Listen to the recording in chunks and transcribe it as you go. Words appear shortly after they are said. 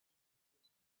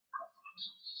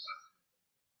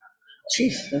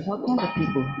Jeez, there's all kinds of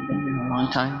people who've been here a long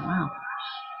time. Wow.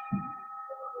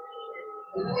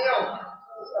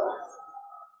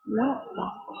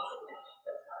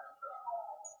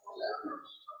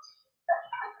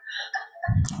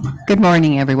 Good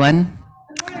morning, everyone.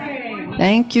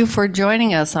 Thank you for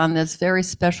joining us on this very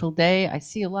special day. I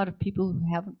see a lot of people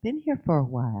who haven't been here for a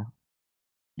while,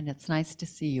 and it's nice to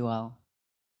see you all.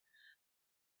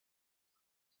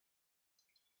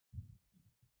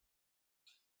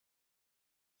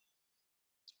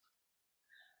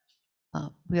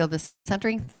 We have the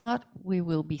centering thought. We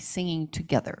will be singing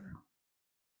together.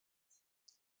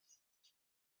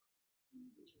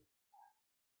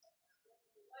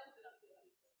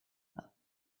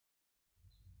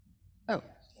 Oh,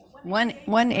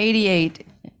 188.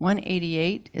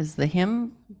 188 is the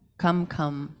hymn, Come,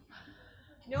 Come,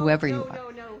 whoever you are.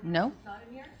 No?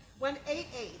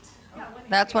 188.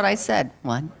 That's what I said,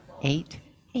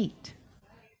 188.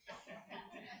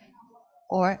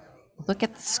 Or look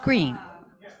at the screen.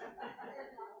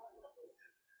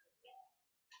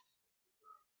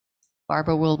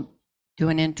 Barbara will do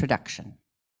an introduction.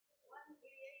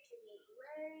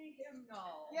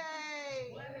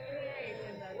 Yay!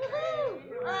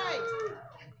 Woohoo! All right.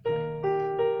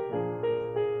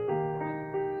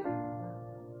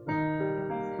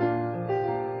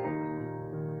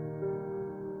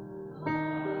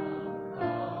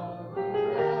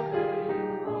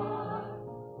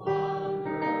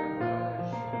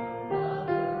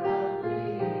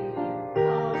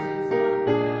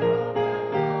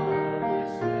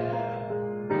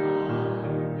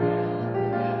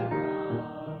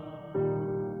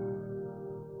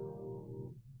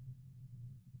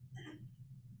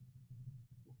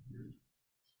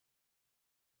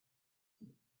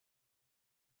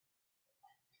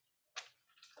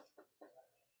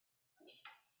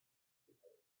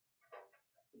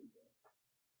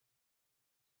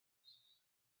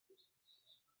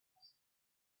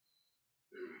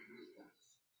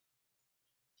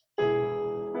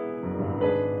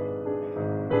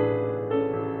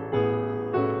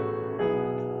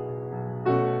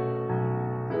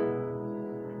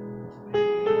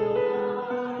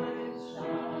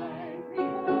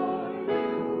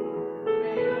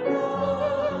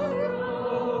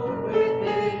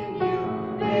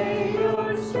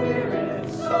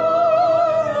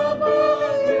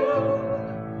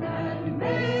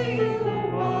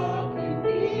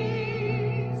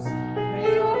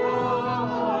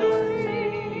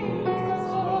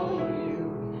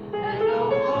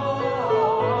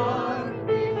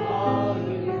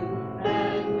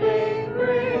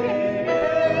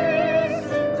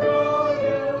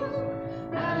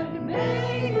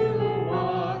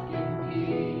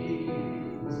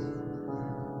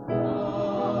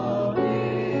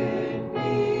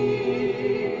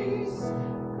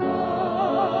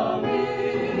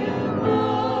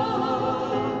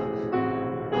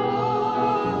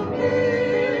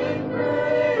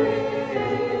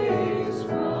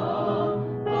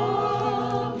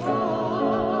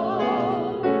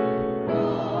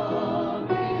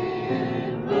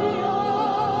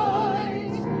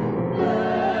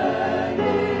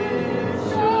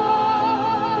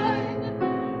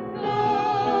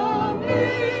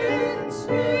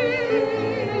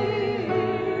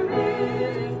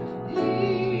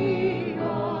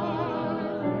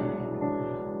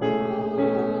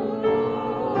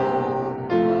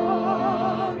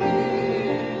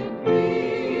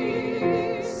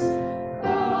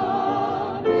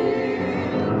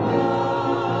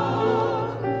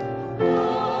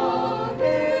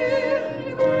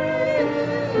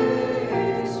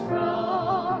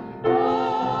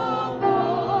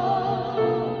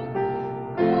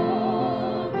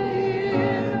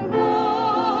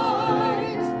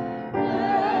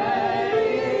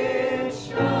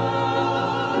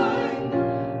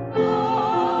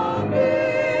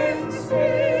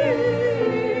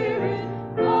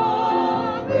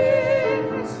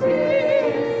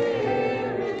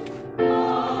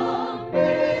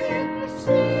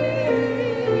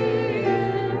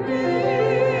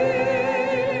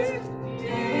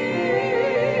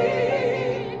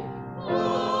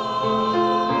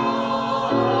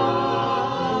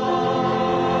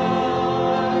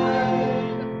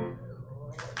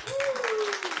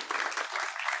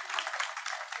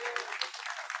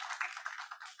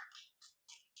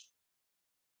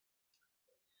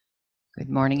 Good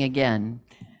morning again.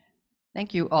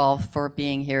 Thank you all for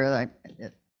being here.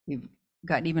 We've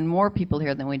got even more people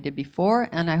here than we did before,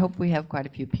 and I hope we have quite a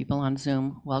few people on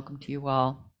Zoom. Welcome to you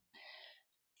all.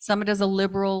 Summit is a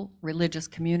liberal religious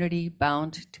community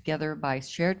bound together by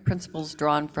shared principles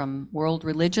drawn from world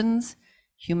religions,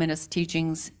 humanist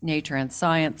teachings, nature and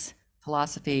science,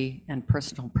 philosophy, and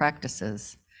personal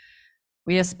practices.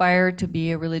 We aspire to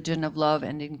be a religion of love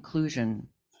and inclusion.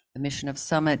 The mission of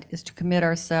Summit is to commit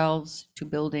ourselves to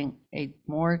building a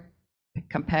more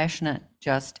compassionate,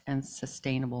 just, and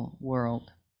sustainable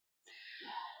world.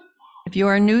 If you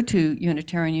are new to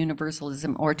Unitarian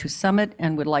Universalism or to Summit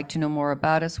and would like to know more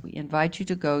about us, we invite you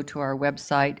to go to our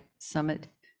website,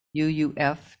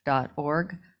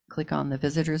 summituuf.org, click on the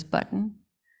visitors button,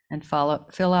 and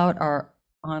fill out our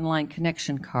online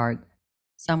connection card.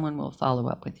 Someone will follow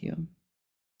up with you.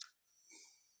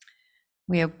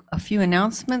 We have a few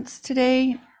announcements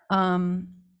today, quite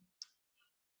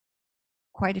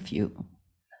a few.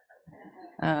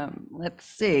 Let's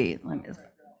see.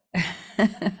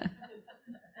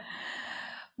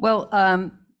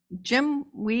 Well, Jim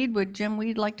Weed, would Jim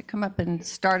Weed like to come up and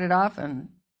start it off, and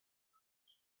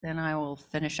then I will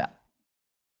finish up.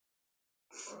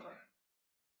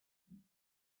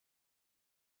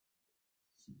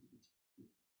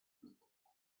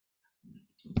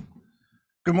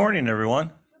 Good morning, everyone.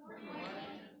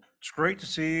 It's great to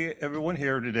see everyone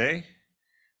here today.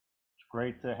 It's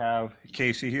great to have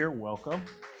Casey here. Welcome.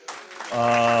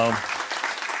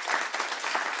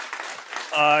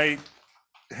 I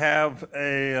have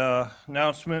a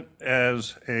announcement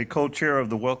as a co-chair of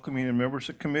the Welcoming and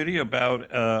Membership Committee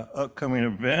about an upcoming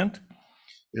event.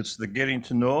 It's the Getting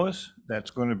to Know Us. That's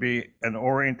going to be an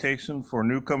orientation for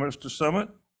newcomers to Summit,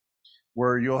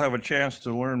 where you'll have a chance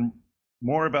to learn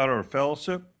more about our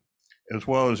fellowship, as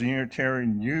well as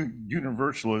Unitarian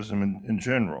Universalism in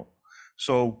general.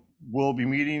 So we'll be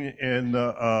meeting in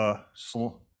the,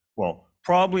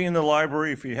 probably in the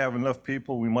library. If you have enough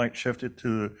people, we might shift it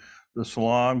to the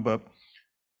salon, but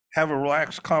have a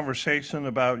relaxed conversation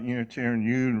about Unitarian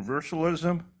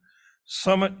Universalism,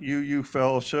 Summit UU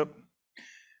Fellowship,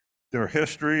 their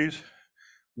histories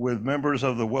with members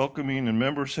of the Welcoming and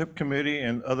Membership Committee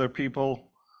and other people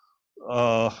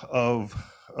of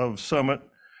Summit.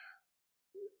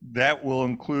 That will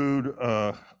include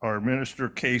our minister,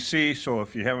 KC. So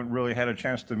if you haven't really had a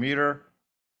chance to meet her,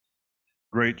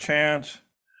 great chance.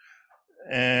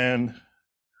 And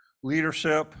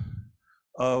leadership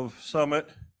of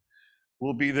Summit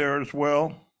will be there as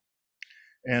well.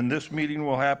 And this meeting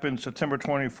will happen September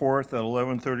 24th at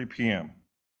 11:30 p.m.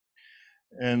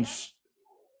 And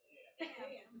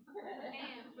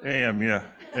AM, yeah,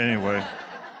 anyway.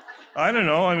 I don't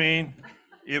know, I mean,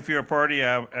 if you're a party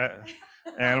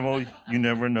animal, you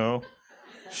never know.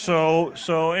 So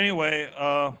anyway,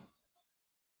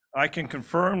 I can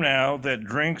confirm now that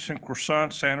drinks and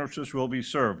croissant sandwiches will be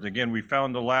served. Again, we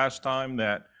found the last time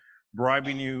that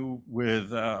bribing you with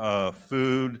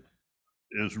food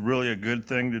is really a good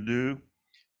thing to do.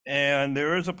 And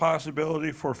there is a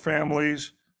possibility for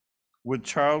families with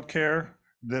childcare,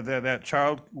 that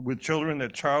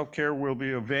childcare will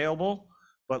be available.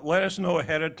 But let us know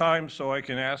ahead of time so I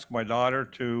can ask my daughter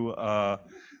to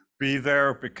be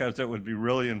there, because it would be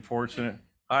really unfortunate.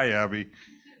 Hi, Abby.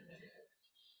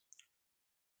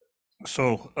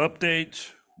 So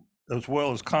updates as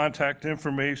well as contact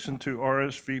information to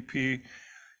RSVP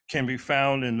can be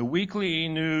found in the weekly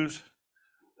e-news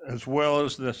as well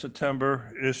as the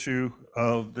September issue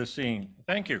of the Scene.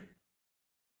 Thank you.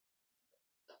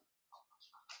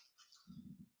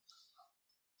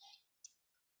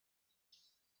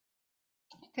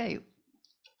 Okay.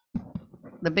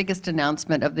 The biggest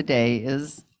announcement of the day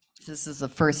is this is the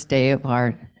first day of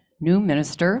our new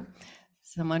minister,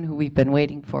 someone who we've been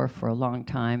waiting for a long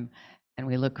time, and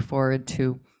we look forward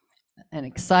to an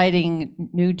exciting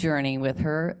new journey with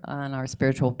her on our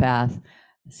spiritual path.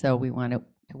 So we want to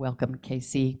welcome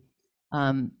Casey.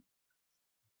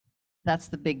 That's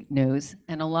the big news.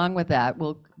 And along with that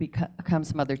will come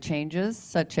some other changes,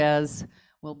 such as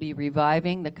we'll be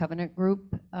reviving the covenant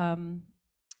group.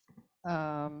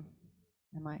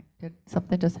 Did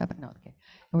something just happen? No, okay.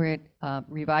 We're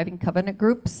reviving covenant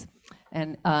groups.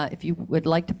 And if you would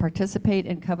like to participate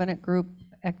in covenant group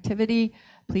activity,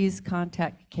 please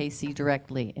contact Casey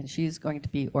directly. And she's going to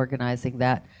be organizing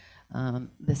that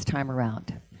this time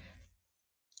around.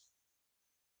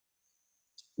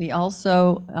 We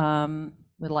also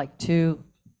would like to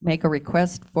make a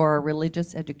request for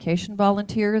religious education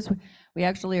volunteers. We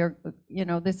actually are,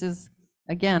 this is,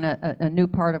 again, a new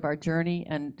part of our journey,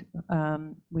 and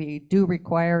we do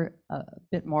require a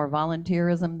bit more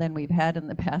volunteerism than we've had in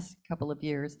the past couple of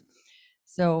years.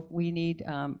 So we need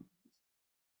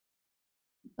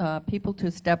people to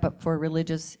step up for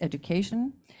religious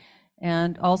education.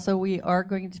 And also we are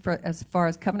going to, as far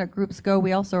as covenant groups go,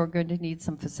 we also are going to need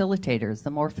some facilitators. The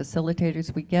more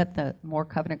facilitators we get, the more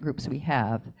covenant groups we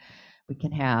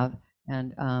can have.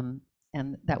 and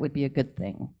that would be a good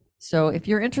thing. So if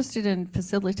you're interested in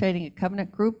facilitating a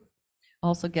covenant group,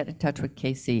 also get in touch with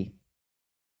KC.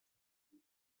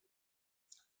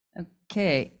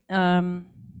 Okay.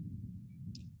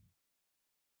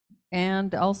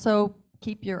 And also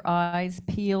keep your eyes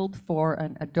peeled for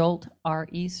an adult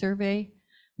RE survey,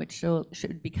 which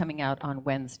should be coming out on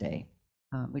Wednesday.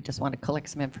 We just want to collect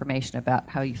some information about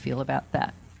how you feel about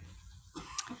that.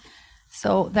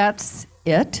 So that's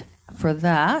it for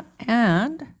that.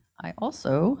 And I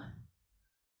also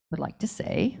would like to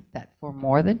say that for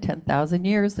more than 10,000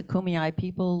 years, the Kumeyaay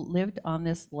people lived on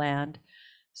this land,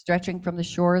 stretching from the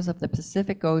shores of the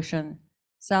Pacific Ocean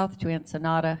south to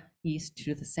Ensenada, east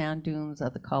to the sand dunes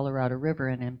of the Colorado River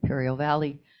in Imperial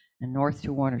Valley, and north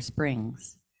to Warner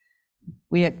Springs.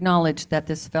 We acknowledge that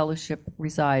this fellowship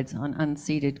resides on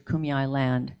unceded Kumeyaay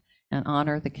land and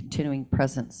honor the continuing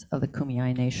presence of the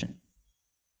Kumeyaay Nation.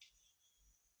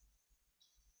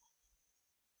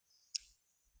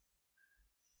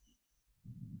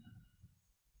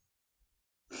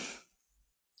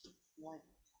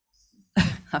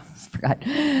 I forgot.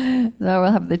 So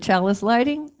we'll have the chalice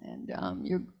lighting, and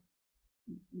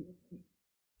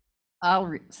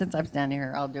since I'm standing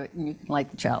here, I'll do it, and you can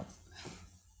light the chalice.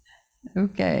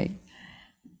 Okay.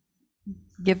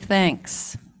 Give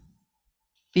thanks.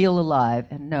 Feel alive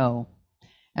and know.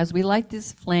 As we light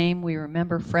this flame, we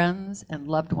remember friends and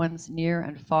loved ones near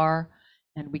and far,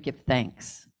 and we give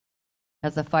thanks.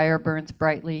 As the fire burns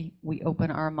brightly, we open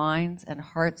our minds and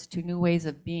hearts to new ways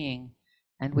of being,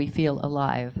 and we feel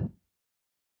alive.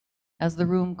 As the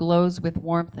room glows with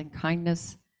warmth and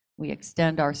kindness, we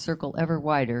extend our circle ever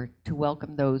wider to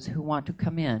welcome those who want to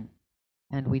come in,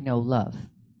 and we know love.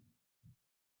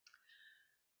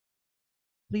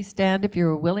 Please stand if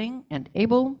you're willing and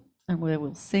able, and we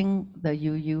will sing the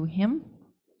UU hymn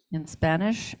in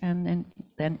Spanish and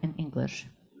then in English.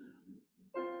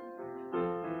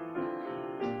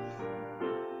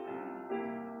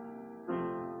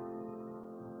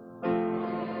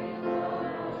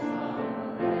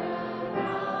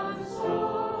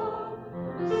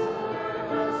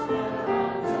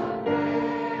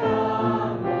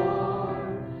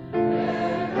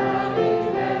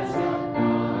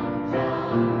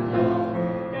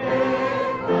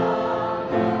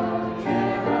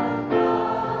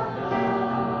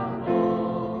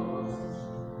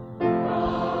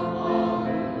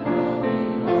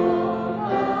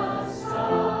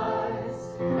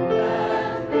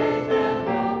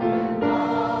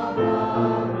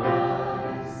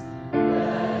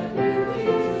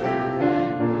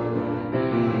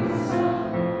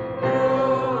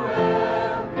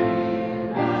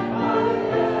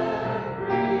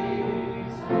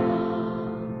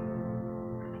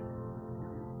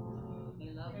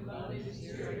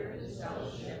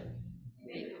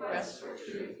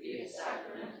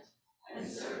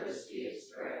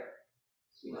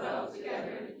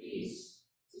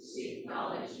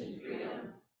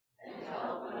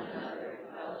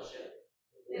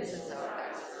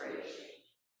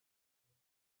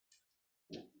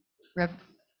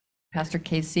 Pastor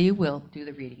KC will do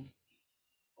the reading.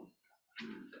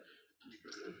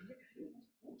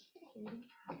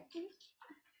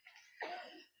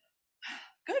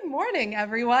 Good morning,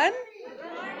 everyone. Good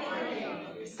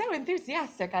morning. So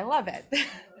enthusiastic. I love it.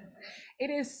 It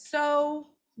is so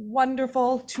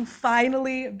wonderful to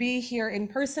finally be here in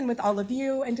person with all of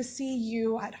you and to see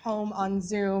you at home on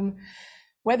Zoom.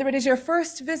 Whether it is your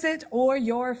first visit or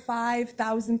your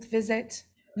 5,000th visit,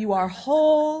 you are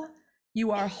whole,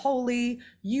 you are holy,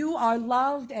 you are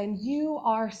loved, and you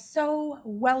are so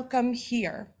welcome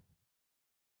here.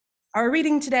 Our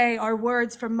reading today are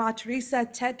words from Ma Teresa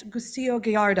Tet Gustillo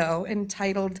Gallardo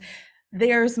entitled,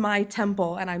 "There's My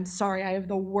Temple," and I'm sorry, I have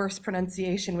the worst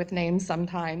pronunciation with names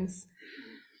sometimes.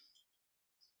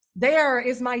 There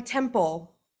is my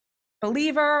temple.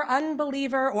 Believer,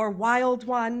 unbeliever, or wild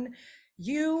one,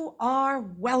 you are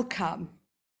welcome.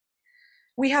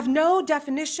 We have no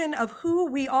definition of who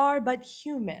we are but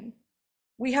human.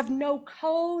 We have no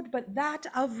code but that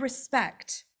of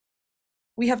respect.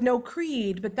 We have no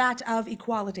creed but that of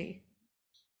equality.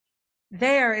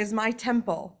 There is my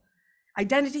temple,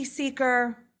 identity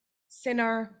seeker,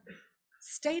 sinner,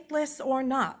 stateless or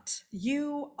not,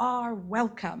 you are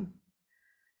welcome.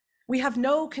 We have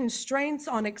no constraints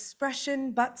on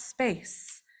expression but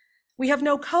space. We have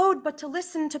no code but to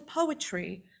listen to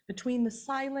poetry between the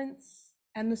silence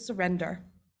and the surrender.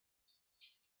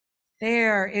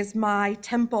 There is my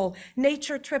temple,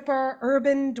 nature tripper,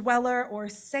 urban dweller, or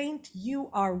saint, you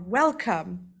are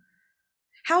welcome.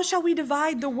 How shall we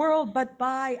divide the world but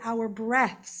by our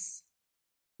breaths?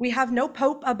 We have no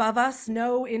pope above us,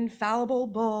 no infallible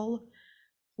bull.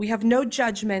 We have no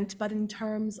judgment, but in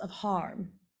terms of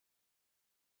harm.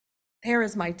 There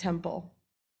is my temple.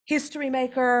 History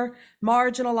maker,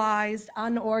 marginalized,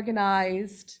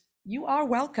 unorganized, you are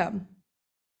welcome.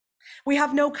 We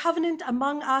have no covenant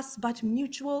among us, but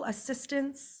mutual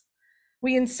assistance.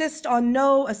 We insist on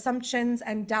no assumptions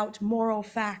and doubt moral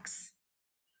facts.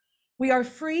 We are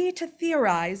free to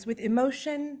theorize with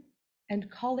emotion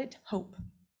and call it hope.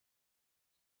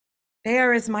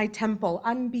 There is my temple,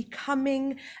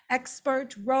 unbecoming,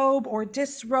 expert, robe or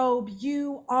disrobe,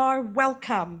 you are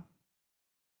welcome.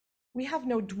 We have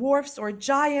no dwarfs or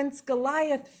giants,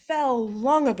 Goliath fell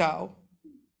long ago.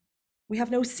 We have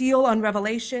no seal on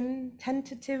revelation,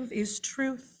 tentative is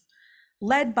truth,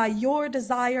 led by your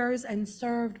desires and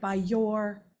served by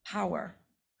your power.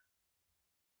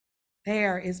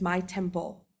 There is my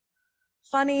temple.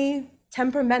 Funny,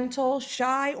 temperamental,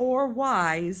 shy, or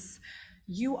wise,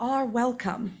 you are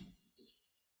welcome.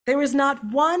 There is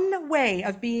not one way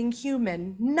of being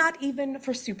human, not even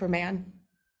for Superman.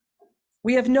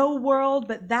 We have no world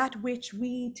but that which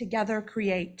we together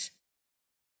create.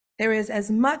 There is as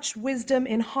much wisdom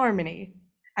in harmony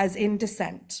as in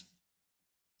dissent.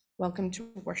 Welcome to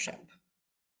worship.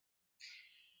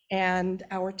 And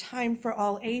our time for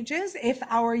all ages. If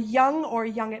our young or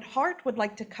young at heart would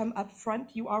like to come up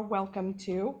front, you are welcome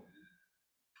to.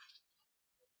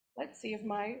 Let's see if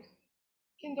my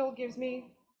Kindle gives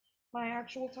me my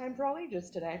actual time for all ages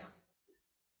today.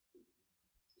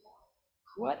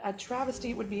 What a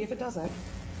travesty it would be if it doesn't.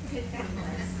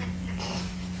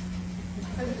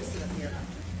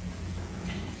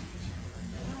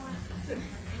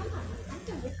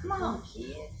 Come on,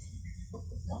 kids.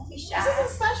 Don't be shy. This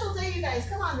is a special day, you guys.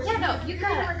 Come on. Yeah, no, you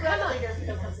gotta come on.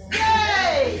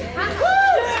 Yay!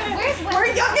 We're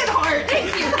young at heart.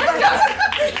 Thank you.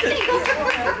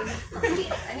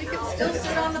 And you can still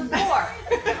sit on the floor.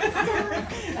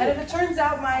 And if it turns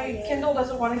out my Kindle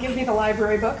doesn't want to give me the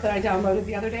library book that I downloaded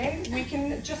the other day, we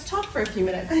can just talk for a few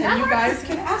minutes and you guys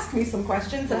can ask me some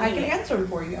questions and I can answer them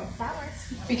for you. That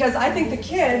works. Because I think the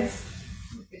kids,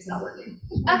 it's not working.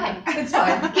 Okay. It's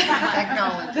fine.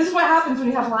 Technology. This is what happens when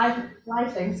you have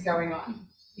live things going on.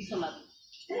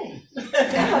 Hey.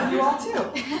 I love you all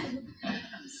too.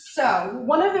 So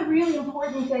one of the really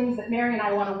important things that Mary and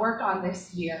I want to work on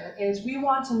this year is we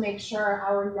want to make sure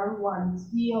our young ones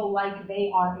feel like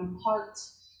they are a part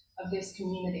of this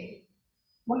community.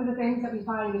 One of the things that we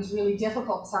find is really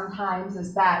difficult sometimes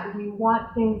is that we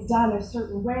want things done a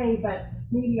certain way, but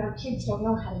maybe our kids don't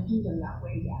know how to do them that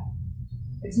way yet.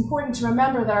 It's important to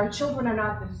remember that our children are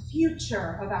not the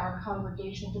future of our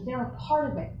congregation, but they're a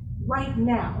part of it right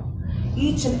now.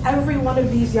 Each and every one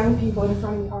of these young people in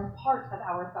front of you are part of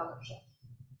our fellowship.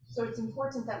 So it's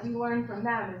important that we learn from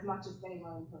them as much as they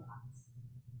learn from us.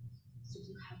 So do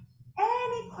you have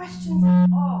any questions at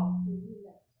all?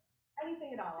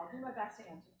 Anything at all? I'll do my best to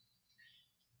answer.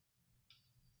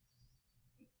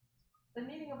 The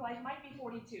meaning of life might be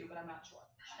 42, but I'm not sure.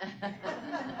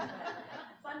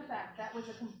 Fun fact, that was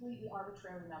a completely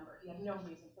arbitrary number. He had no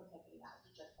reason for picking that.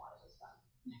 He just thought it was fun.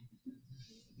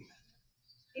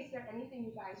 Is there anything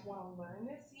you guys want to learn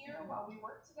this year while we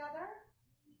work together?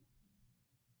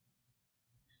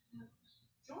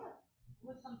 Sure.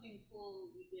 What's something cool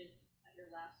you did at your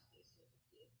last place with the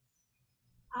kids?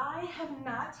 I have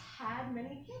not had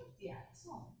many kids yet.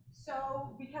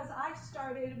 So because I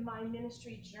started my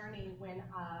ministry journey when,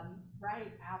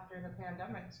 right after the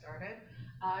pandemic started,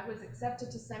 I was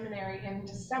accepted to seminary in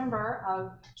December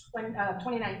of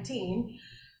 2019.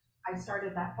 I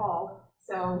started that fall.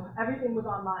 So everything was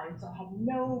online, so I had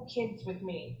no kids with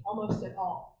me, almost at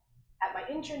all. At my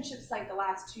internship site the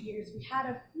last 2 years, we had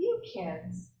a few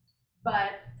kids,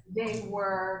 but they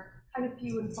were kind of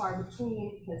few and far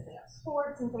between because they have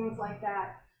sports and things like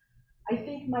that. I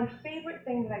think my favorite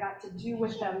thing that I got to do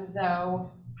with them,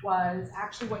 though, was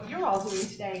actually what you're all doing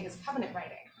today is covenant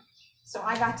writing. So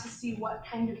I got to see what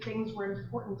kind of things were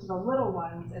important to the little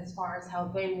ones as far as how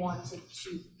they wanted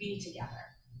to be together.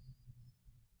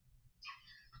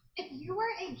 If you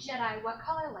were a Jedi, what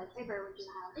color lightsaber would you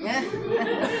Yeah.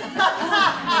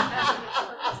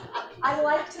 I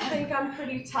like to think I'm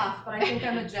pretty tough, but I think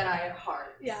I'm a Jedi at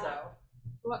heart. Yeah. So.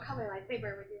 What color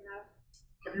lightsaber would you have?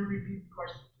 Can you repeat the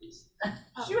question, please?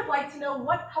 She would like to know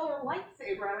what color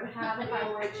lightsaber I would have if I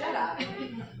were a Jedi.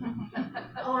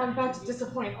 Oh, I'm about to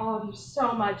disappoint all of you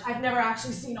so much. I've never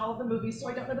actually seen all of the movies, so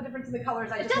I don't know the difference in the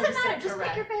colors. It doesn't matter, just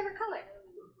pick your favorite color.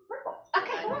 Purple.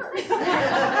 Okay, I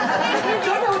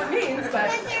don't know what it means, but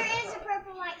Because there is a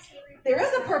purple lightsaber. there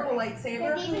is a purple lightsaber.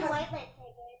 There's even white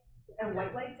lightsaber. And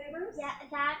white lightsabers? Yeah,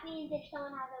 that means if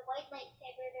someone has a white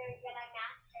lightsaber, they're a Jedi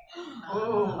Master.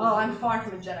 Oh, I'm far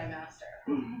from a Jedi Master.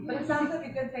 But it sounds like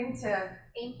a good thing to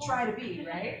try to be,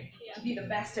 right? Yeah. To be the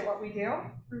best at what we do?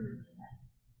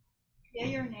 Yeah,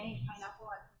 your name, pineapple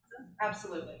on pizza.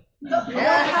 Absolutely. You don't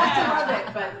have to love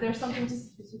it, but there's something to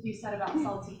be said about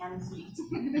salty and sweet.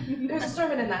 There's a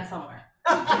sermon in that somewhere.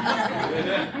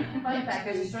 Fun fact,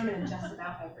 there's a sermon in just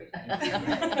about everything.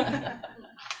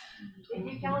 Can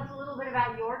you tell us a little bit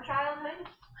about your childhood?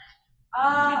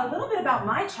 A little bit about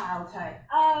my childhood.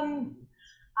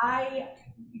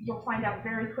 You'll find out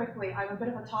very quickly, I'm a bit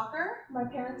of a talker. My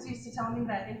parents used to tell me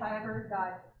that if I ever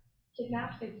got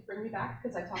kidnapped, they'd bring me back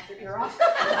because I talked their ear off.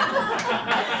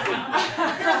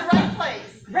 You're in the right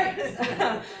place. Right.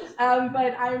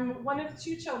 But I'm one of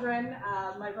two children.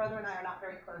 My brother and I are not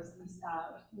very close these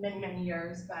many, many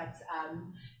years, but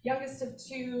youngest of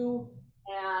two,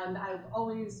 and I've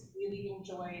always really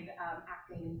enjoyed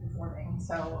acting and performing.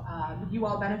 So you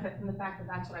all benefit from the fact that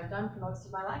that's what I've done for most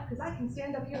of my life, because I can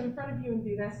stand up here in front of you and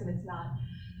do this, and it's not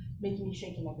making me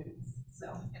shake in my boots. So,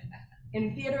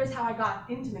 and theater is how I got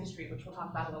into ministry, which we'll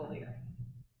talk about a little later.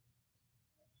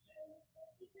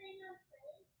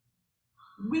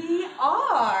 We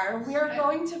are. We are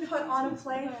going to put on a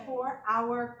play for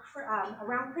our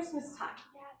around Christmas time.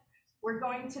 We're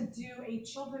going to do a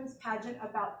children's pageant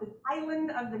about the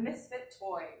island of the misfit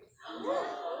toys.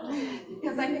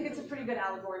 Because I think it's a pretty good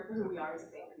allegory for who we are as a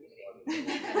faith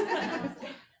community.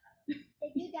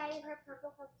 Did you dye your hair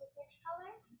purple from which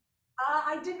color?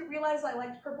 I didn't realize I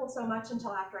liked purple so much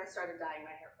until after I started dyeing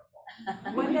my hair purple.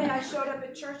 One day I showed up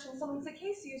at church and someone said,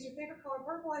 "Casey, is your favorite color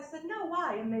purple?" I said, "No,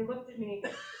 why?" And they looked at me,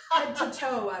 head to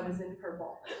toe, I was in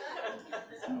purple.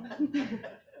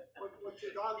 What's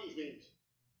your doggy's names?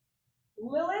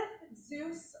 Lilith,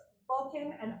 Zeus,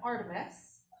 Vulcan, and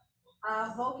Artemis.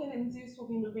 Vulcan and Zeus will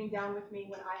be moving down with me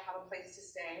when I have a place to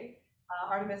stay.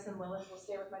 Artemis and Lilith will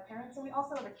stay with my parents, and we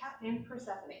also have a cat named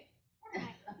Persephone.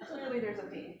 Clearly there's a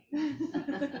theme.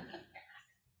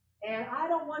 And I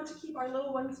don't want to keep our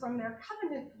little ones from their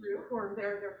covenant group or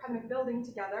their covenant building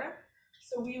together.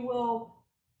 So we will,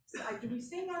 do we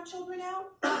sing our children out?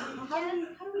 How do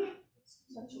we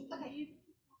excuse our children? Okay.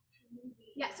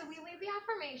 Yeah, so we leave the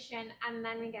affirmation and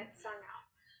then we get sung out.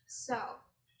 So,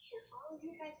 can all of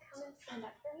you guys come and stand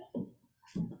up for me?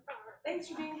 Thanks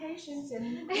for being patient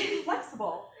and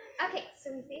flexible. Okay,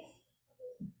 so we face.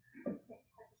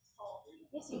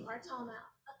 Yes, you are tall now.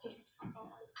 Okay.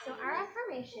 So our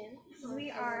affirmation,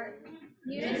 we are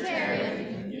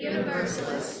Unitarian,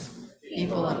 Universalist,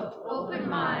 People of open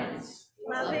minds,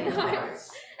 loving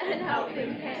hearts, and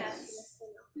helping hands.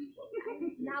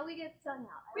 Now we get sung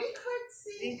out. We could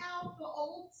sing out the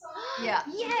old song. Yeah.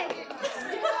 Yay!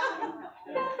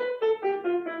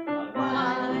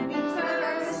 One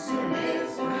person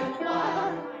is worth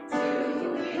one,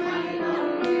 two behind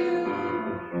on you.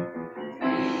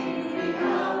 We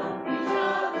help each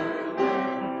other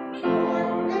learn, four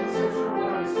makes us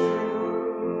more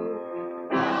true.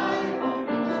 Five won't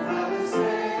know how to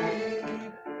say,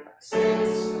 six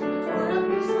for a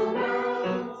peaceful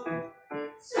world,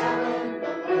 seven the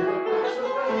world flies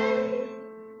away.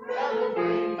 That will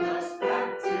bring us back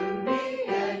to me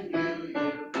and you.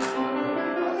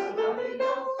 Because nothing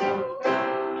else so bad.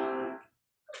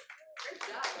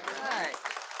 Right.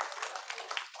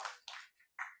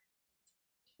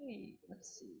 Okay, let's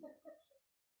see.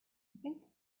 I think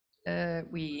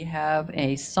we have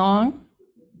a song,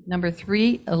 number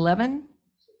 311,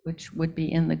 which would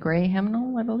be in the gray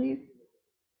hymnal, I believe.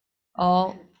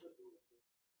 All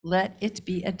Let It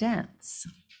Be a Dance.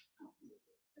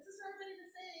 This is for everybody to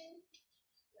sing.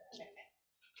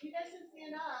 You guys can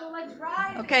stand up. So let's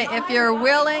rise. Okay, if rise you're up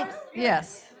willing, our spirit,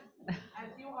 yes. As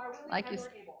you are willing Like and you are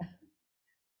s- able.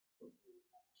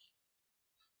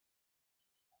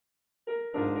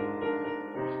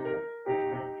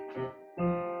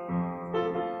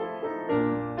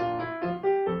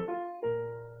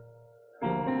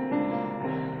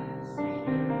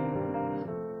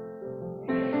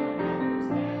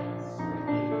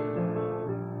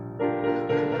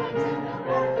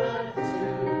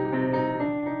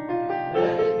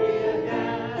 Let it be a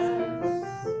dance.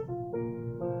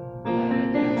 Let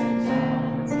it be a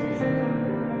song.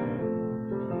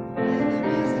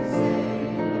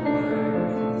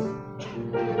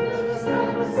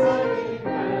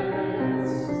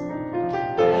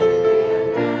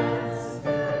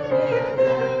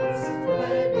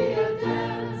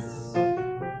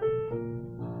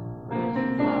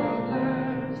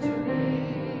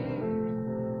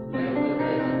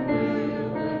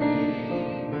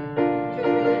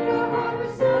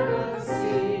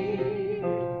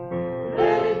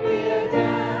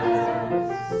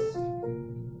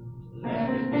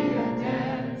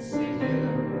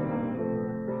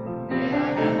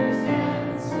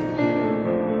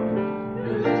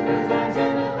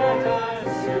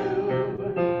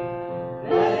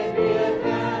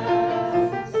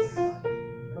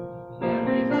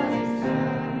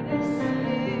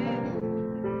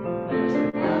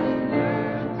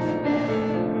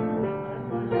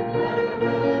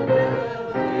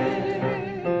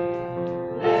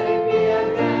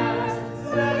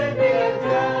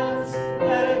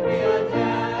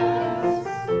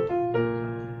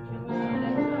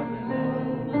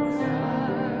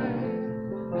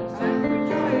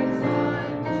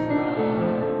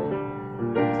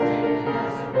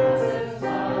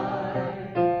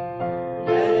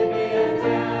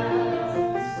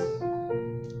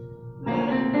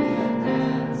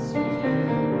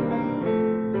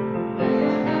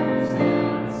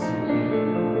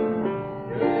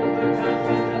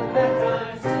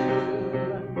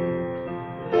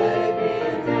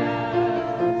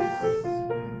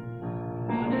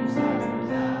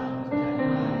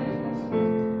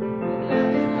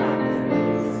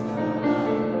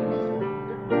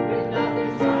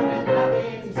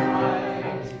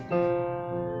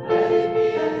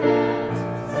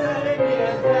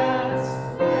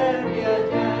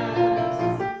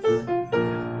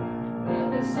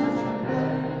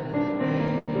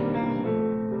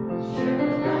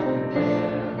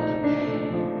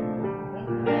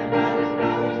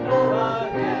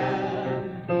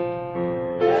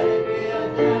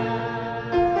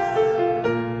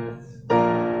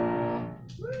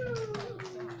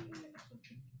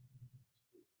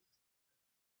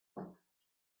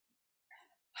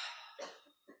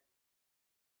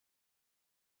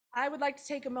 I would like to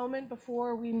take a moment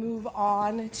before we move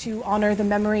on to honor the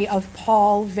memory of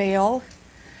Paul Vale.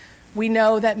 We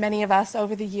know that many of us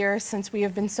over the years, since we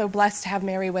have been so blessed to have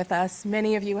Mary with us,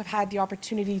 many of you have had the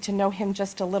opportunity to know him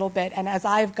just a little bit. And as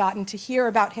I've gotten to hear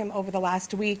about him over the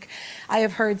last week, I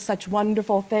have heard such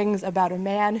wonderful things about a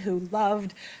man who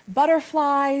loved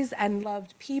butterflies and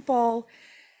loved people.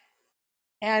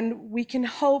 And we can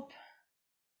hope,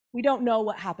 we don't know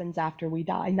what happens after we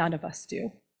die. None of us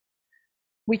do.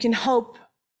 We can hope,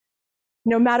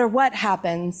 no matter what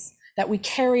happens, that we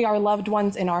carry our loved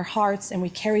ones in our hearts and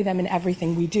we carry them in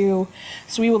everything we do.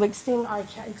 So we will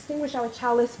extinguish our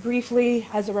chalice briefly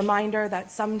as a reminder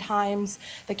that sometimes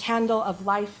the candle of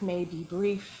life may be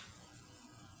brief.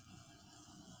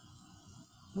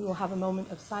 We will have a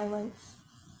moment of silence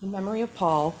in memory of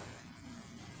Paul.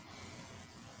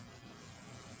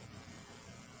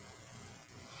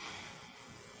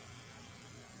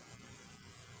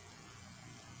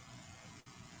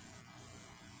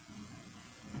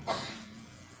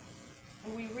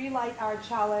 And we relight our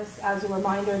chalice as a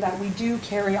reminder that we do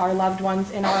carry our loved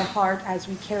ones in our heart as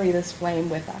we carry this flame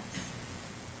with us.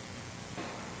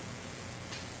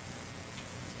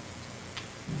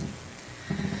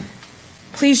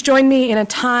 Please join me in a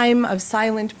time of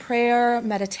silent prayer,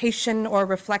 meditation, or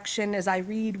reflection as I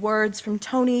read words from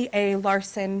Tony A.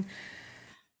 Larson.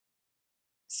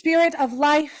 Spirit of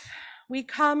life, we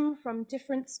come from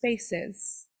different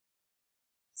spaces.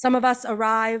 Some of us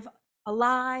arrive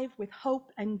alive with hope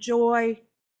and joy.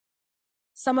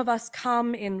 Some of us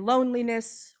come in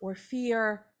loneliness or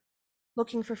fear,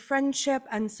 looking for friendship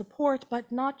and support,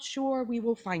 but not sure we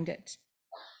will find it.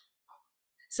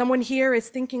 Someone here is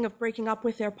thinking of breaking up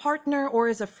with their partner or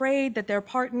is afraid that their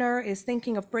partner is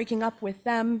thinking of breaking up with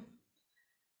them.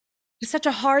 It's such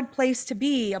a hard place to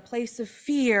be, a place of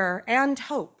fear and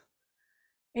hope,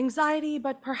 anxiety,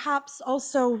 but perhaps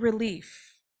also relief,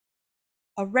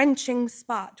 a wrenching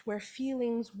spot where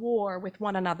feelings war with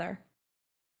one another.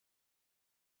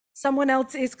 Someone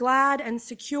else is glad and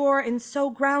secure and so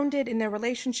grounded in their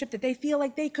relationship that they feel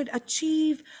like they could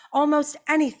achieve almost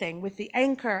anything with the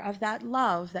anchor of that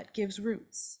love that gives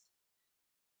roots.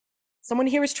 Someone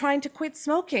here is trying to quit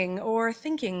smoking or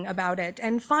thinking about it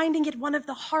and finding it one of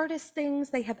the hardest things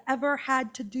they have ever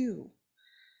had to do.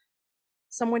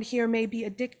 Someone here may be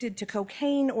addicted to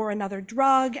cocaine or another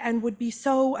drug and would be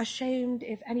so ashamed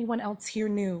if anyone else here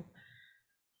knew.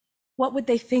 What would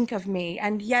they think of me?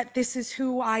 And yet this is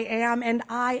who I am, and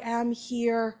I am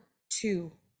here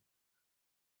too.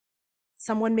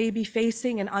 Someone may be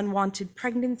facing an unwanted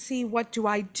pregnancy. What do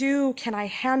I do? Can I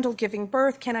handle giving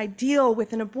birth? Can I deal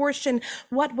with an abortion?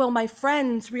 What will my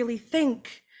friends really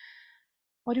think?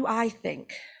 What do I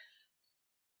think?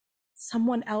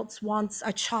 Someone else wants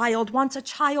a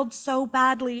child so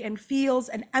badly and feels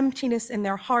an emptiness in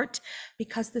their heart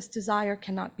because this desire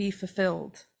cannot be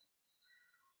fulfilled.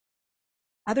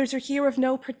 Others are here of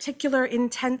no particular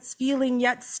intense feeling,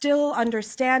 yet still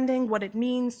understanding what it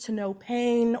means to know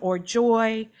pain or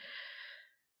joy.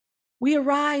 We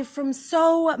arrive from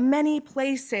so many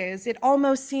places, it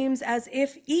almost seems as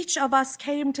if each of us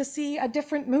came to see a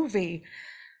different movie,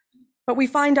 but we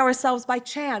find ourselves by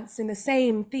chance in the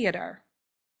same theater,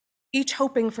 each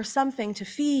hoping for something to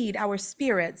feed our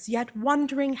spirits, yet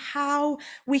wondering how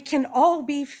we can all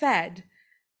be fed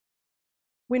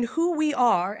when who we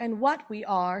are and what we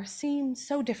are seem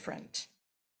so different.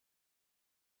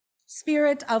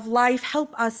 Spirit of life,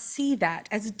 help us see that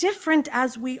as different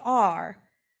as we are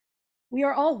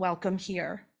all welcome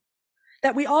here,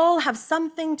 that we all have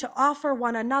something to offer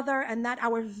one another and that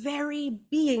our very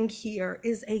being here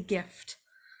is a gift.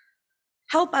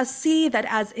 Help us see that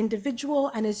as individual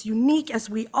and as unique as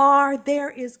we are, there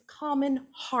is common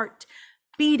heart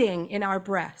beating in our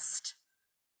breast.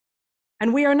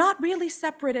 And we are not really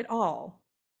separate at all,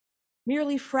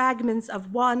 merely fragments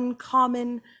of one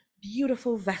common,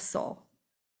 beautiful vessel,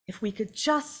 if we could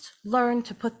just learn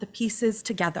to put the pieces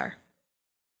together.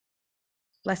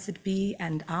 Blessed be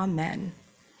and amen.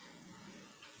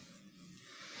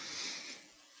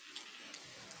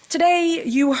 Today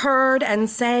you heard and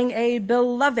sang a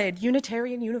beloved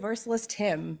Unitarian Universalist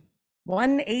hymn,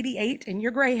 188 in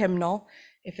your gray hymnal.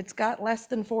 If it's got less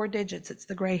than 4 digits, it's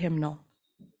the gray hymnal.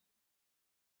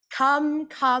 Come,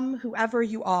 come, whoever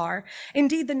you are.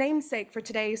 Indeed, the namesake for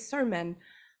today's sermon.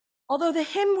 Although the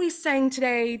hymn we sang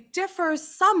today differs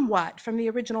somewhat from the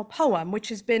original poem, which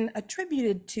has been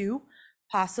attributed to,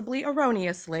 possibly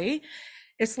erroneously,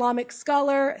 Islamic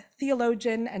scholar,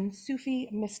 theologian, and Sufi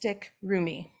mystic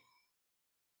Rumi.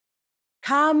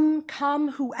 Come,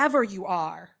 come, whoever you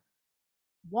are,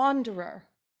 wanderer,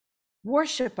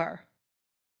 worshiper,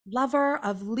 lover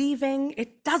of leaving,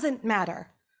 it doesn't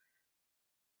matter.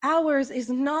 Ours is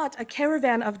not a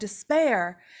caravan of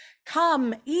despair.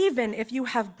 Come, even if you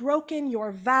have broken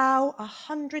your vow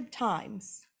 100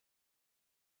 times.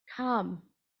 Come,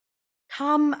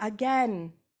 come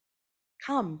again,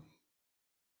 come.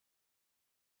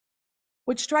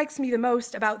 What strikes me the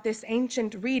most about this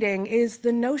ancient reading is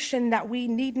the notion that we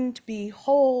needn't be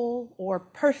whole or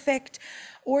perfect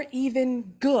or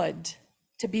even good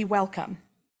to be welcome.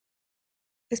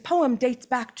 This poem dates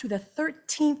back to the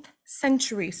 13th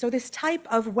century, so this type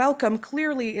of welcome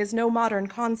clearly is no modern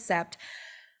concept,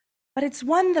 but it's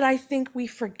one that I think we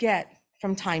forget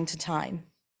from time to time.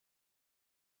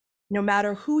 No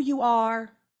matter who you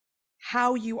are,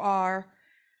 how you are,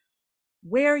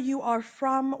 where you are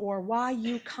from, or why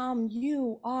you come,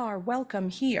 you are welcome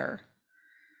here.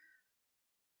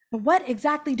 But what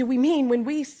exactly do we mean when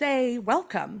we say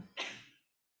welcome?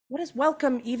 What does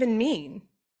welcome even mean?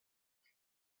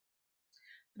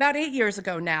 About 8 years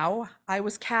ago now, I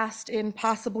was cast in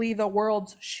possibly the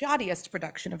world's shoddiest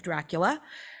production of Dracula.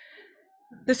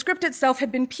 The script itself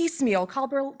had been piecemeal,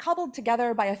 cobbled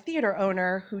together by a theater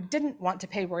owner who didn't want to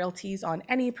pay royalties on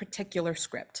any particular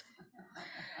script.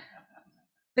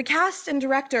 The cast and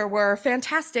director were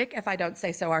fantastic, if I don't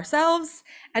say so ourselves,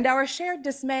 and our shared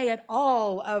dismay at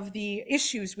all of the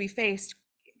issues we faced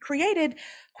created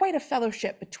quite a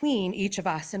fellowship between each of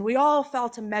us, and we all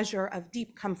felt a measure of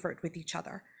deep comfort with each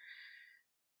other.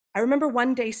 I remember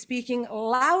one day speaking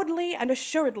loudly and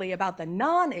assuredly about the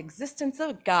non-existence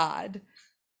of God,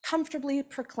 comfortably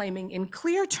proclaiming in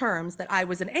clear terms that I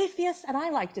was an atheist, and I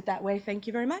liked it that way, thank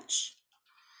you very much.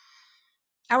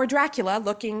 Our Dracula,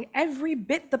 looking every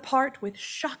bit the part with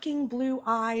shocking blue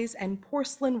eyes and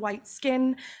porcelain white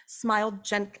skin, smiled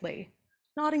gently,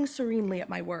 nodding serenely at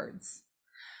my words.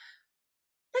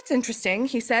 "That's interesting,"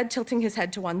 he said, tilting his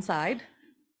head to one side.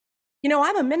 "You know,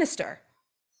 I'm a minister.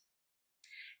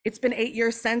 It's been 8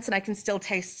 years since, and I can still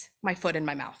taste my foot in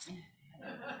my mouth,"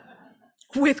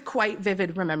 with quite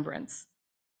vivid remembrance.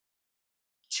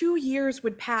 2 years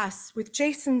would pass with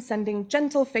Jason sending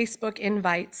gentle Facebook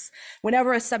invites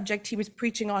whenever a subject he was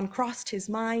preaching on crossed his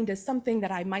mind as something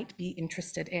that I might be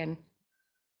interested in.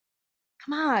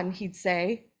 "Come on," he'd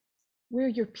say, "we're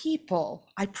your people,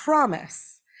 I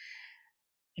promise."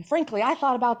 And frankly, I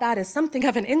thought about that as something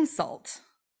of an insult.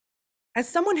 As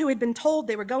someone who had been told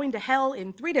they were going to hell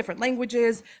in 3 different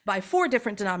languages, by 4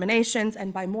 different denominations,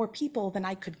 and by more people than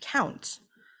I could count,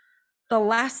 the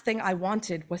last thing I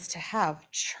wanted was to have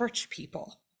church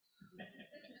people.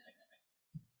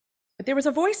 But there was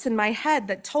a voice in my head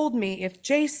that told me if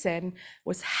Jason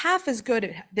was half as good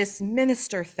at this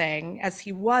minister thing as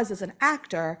he was as an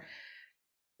actor,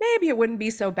 maybe it wouldn't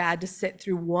be so bad to sit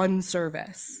through one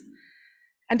service.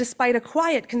 And despite a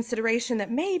quiet consideration that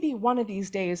maybe one of these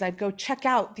days I'd go check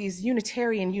out these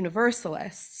Unitarian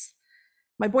Universalists,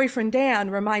 my boyfriend Dan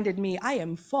reminded me I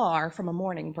am far from a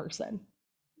morning person.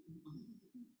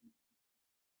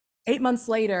 8 months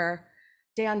later,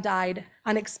 Dan died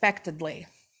unexpectedly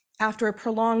after a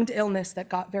prolonged illness that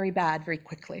got very bad very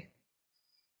quickly.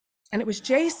 And it was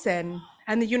Jason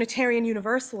and the Unitarian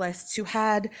Universalists who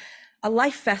had a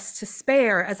life vest to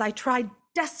spare as I tried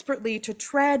desperately to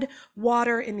tread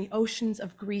water in the oceans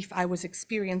of grief I was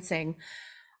experiencing,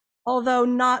 although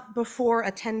not before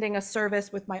attending a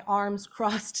service with my arms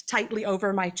crossed tightly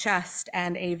over my chest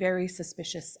and a very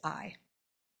suspicious eye.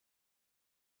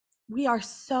 "We are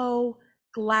so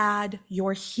glad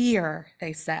you're here,"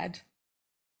 they said.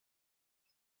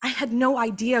 I had no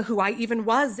idea who I even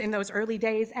was in those early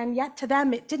days, and yet to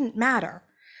them it didn't matter.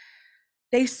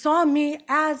 They saw me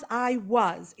as I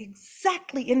was,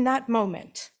 exactly in that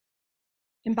moment.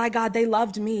 And by God, they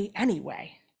loved me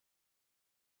anyway.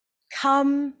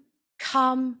 Come,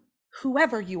 come,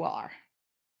 whoever you are.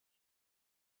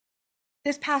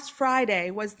 This past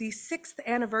Friday was the 6th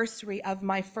anniversary of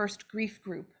my first grief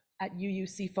group at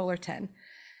UUC Fullerton.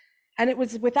 And it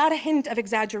was without a hint of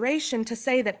exaggeration to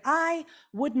say that I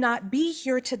would not be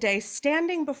here today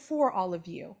standing before all of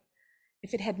you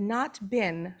if it had not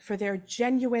been for their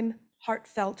genuine,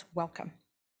 heartfelt welcome,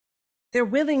 their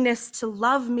willingness to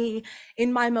love me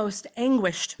in my most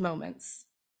anguished moments.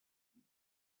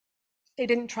 They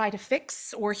didn't try to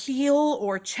fix or heal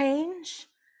or change.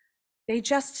 They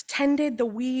just tended the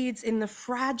weeds in the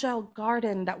fragile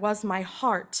garden that was my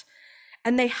heart,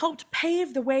 and they helped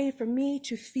pave the way for me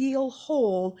to feel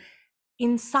whole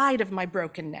inside of my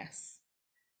brokenness.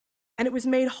 And it was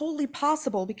made wholly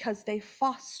possible because they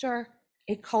foster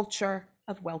a culture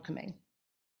of welcoming.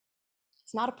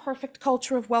 It's not a perfect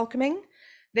culture of welcoming.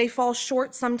 They fall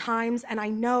short sometimes, and I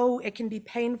know it can be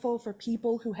painful for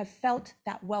people who have felt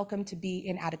that welcome to be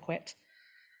inadequate.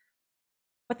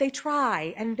 But they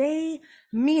try, and they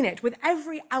mean it with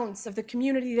every ounce of the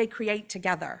community they create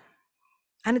together.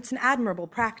 And it's an admirable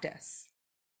practice.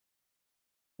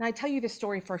 And I tell you this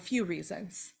story for a few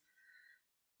reasons.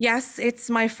 Yes, it's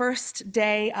my first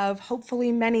day of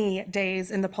hopefully many days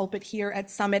in the pulpit here at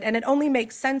Summit, and it only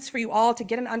makes sense for you all to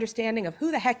get an understanding of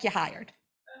who the heck you hired.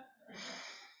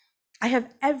 I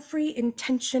have every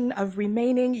intention of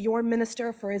remaining your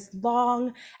minister for as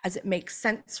long as it makes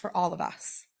sense for all of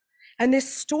us. And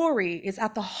this story is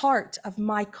at the heart of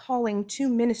my calling to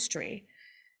ministry.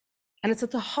 And it's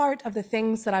at the heart of the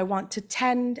things that I want to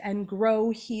tend and grow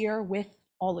here with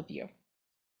all of you.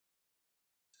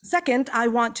 Second, I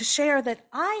want to share that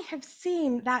I have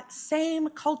seen that same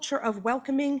culture of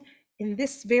welcoming in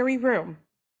this very room.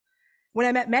 When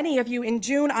I met many of you in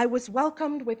June, I was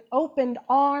welcomed with opened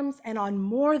arms, and on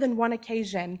more than one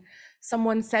occasion,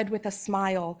 someone said with a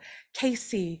smile,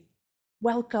 "Casey,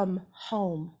 welcome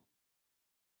home."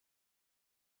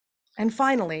 And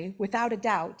finally, without a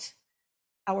doubt,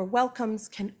 our welcomes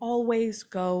can always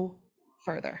go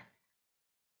further.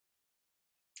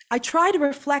 I try to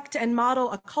reflect and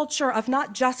model a culture of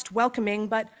not just welcoming,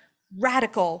 but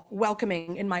radical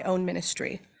welcoming in my own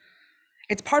ministry.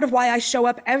 It's part of why I show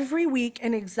up every week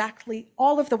in exactly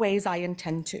all of the ways I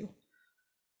intend to.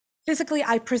 Physically,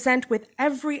 I present with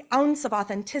every ounce of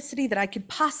authenticity that I could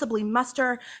possibly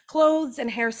muster, clothes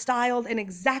and hair styled in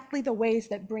exactly the ways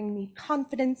that bring me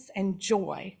confidence and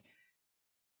joy.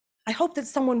 I hope that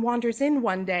someone wanders in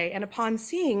one day and upon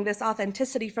seeing this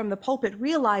authenticity from the pulpit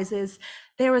realizes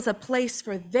there is a place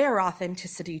for their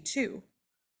authenticity too.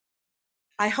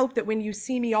 I hope that when you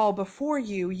see me all before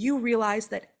you, you realize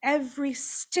that every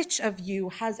stitch of you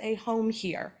has a home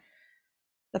here.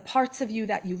 The parts of you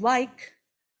that you like,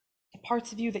 the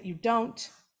parts of you that you don't.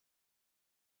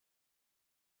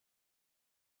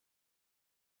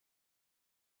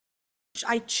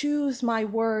 I choose my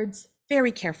words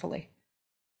very carefully.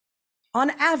 On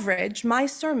average, my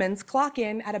sermons clock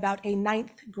in at about a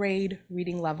 9th grade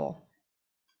reading level.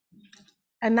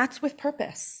 And that's with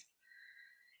purpose.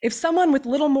 If someone with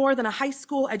little more than a high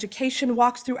school education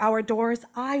walks through our doors,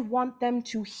 I want them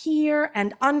to hear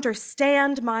and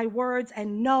understand my words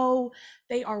and know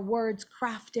they are words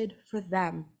crafted for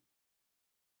them.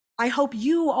 I hope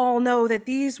you all know that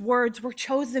these words were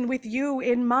chosen with you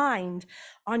in mind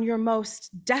on your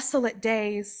most desolate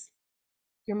days,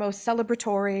 your most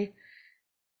celebratory,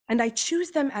 and I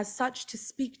choose them as such to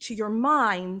speak to your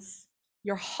minds,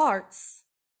 your hearts,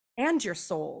 and your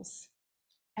souls,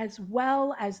 as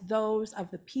well as those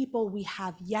of the people we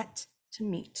have yet to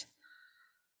meet.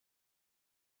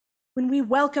 When we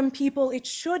welcome people, it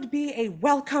should be a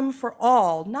welcome for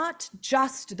all, not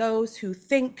just those who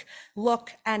think,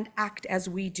 look, and act as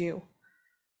we do.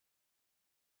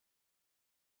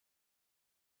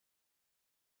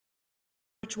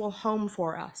 Virtual home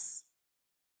for us.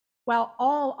 While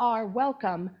all are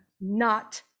welcome,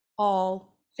 not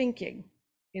all thinking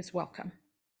is welcome.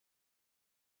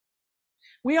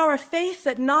 We are a faith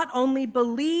that not only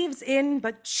believes in,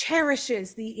 but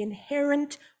cherishes the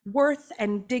inherent worth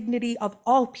and dignity of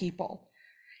all people.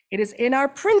 It is in our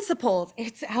principles.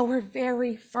 It's our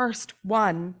very first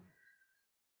one.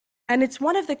 And it's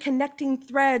one of the connecting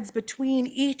threads between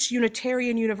each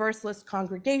Unitarian Universalist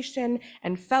congregation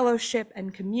and fellowship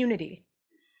and community.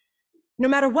 No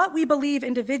matter what we believe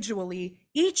individually,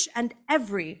 each and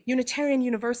every Unitarian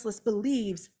Universalist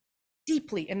believes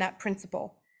deeply in that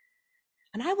principle.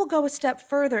 And I will go a step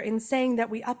further in saying that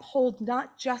we uphold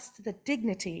not just the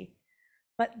dignity,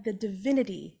 but the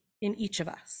divinity in each of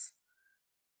us.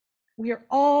 We are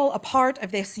all a part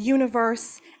of this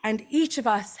universe, and each of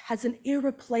us has an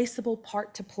irreplaceable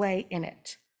part to play in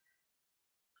it.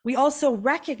 We also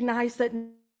recognize that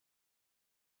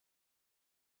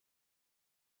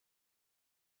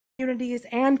communities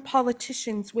and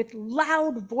politicians with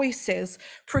loud voices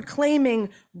proclaiming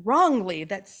wrongly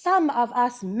that some of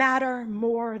us matter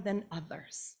more than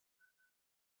others.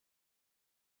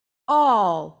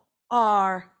 All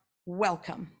are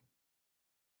welcome.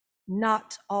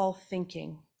 Not all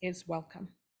thinking is welcome.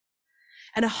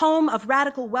 And a home of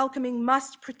radical welcoming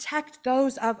must protect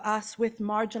those of us with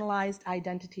marginalized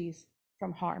identities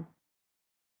from harm.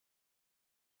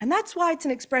 And that's why it's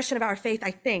an expression of our faith,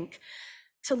 I think,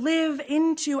 to live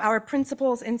into our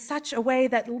principles in such a way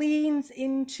that leans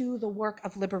into the work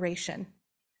of liberation.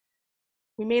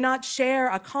 We may not share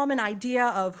a common idea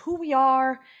of who we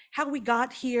are, how we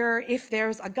got here, if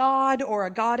there's a god or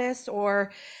a goddess,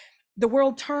 or the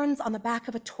world turns on the back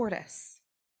of a tortoise.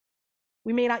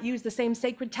 We may not use the same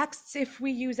sacred texts if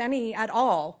we use any at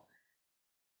all.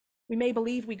 We may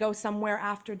believe we go somewhere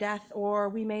after death, or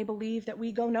we may believe that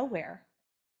we go nowhere.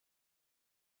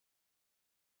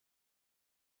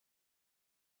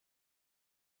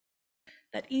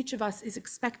 That each of us is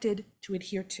expected to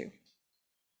adhere to.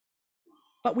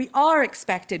 But we are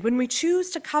expected, when we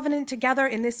choose to covenant together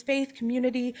in this faith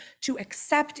community, to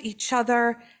accept each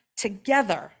other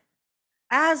together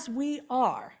as we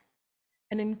are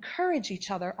and encourage each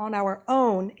other on our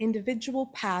own individual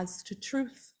paths to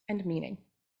truth and meaning.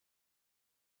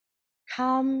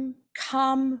 Come,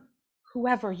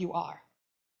 whoever you are.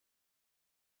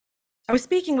 I was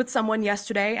speaking with someone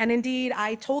yesterday, and indeed,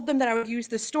 I told them that I would use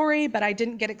this story, but I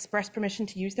didn't get express permission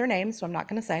to use their name, so I'm not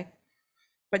going to say.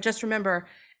 But just remember,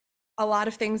 a lot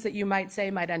of things that you might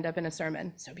say might end up in a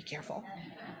sermon, so be careful.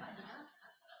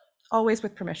 Always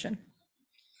with permission.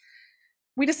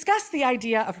 We discussed the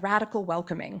idea of radical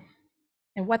welcoming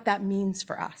and what that means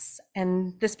for us.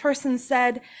 And this person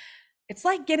said, it's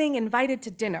like getting invited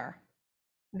to dinner.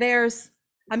 There's,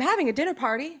 I'm having a dinner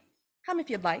party, come if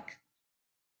you'd like.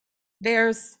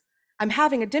 There's, I'm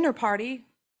having a dinner party,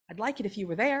 I'd like it if you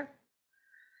were there.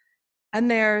 And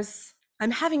there's,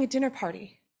 I'm having a dinner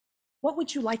party, what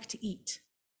would you like to eat?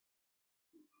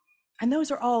 And those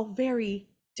are all very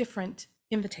different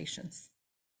invitations.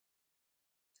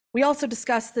 We also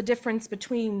discussed the difference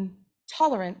between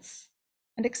tolerance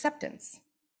and acceptance.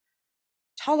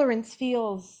 Tolerance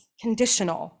feels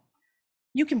conditional.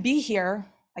 You can be here,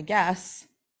 I guess.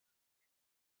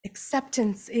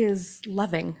 Acceptance is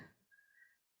loving.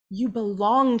 You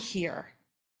belong here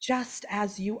just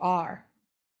as you are.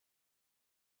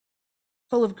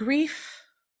 Full of grief,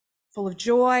 full of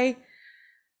joy,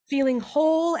 feeling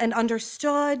whole and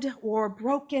understood, or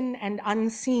broken and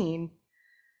unseen.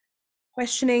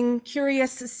 Questioning,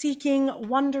 curious, seeking,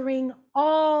 wondering,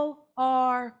 all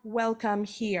are welcome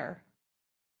here.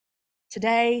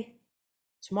 Today,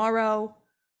 tomorrow,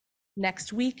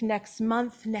 next week, next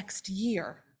month, next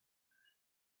year.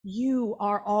 You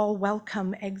are all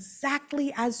welcome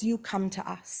exactly as you come to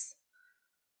us.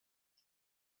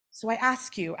 So I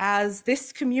ask you, as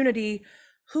this community,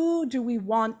 who do we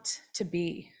want to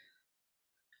be?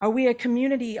 Are we a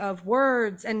community of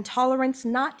words and tolerance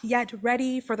not yet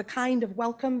ready for the kind of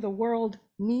welcome the world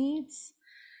needs?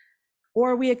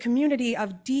 Or are we a community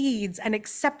of deeds and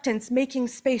acceptance, making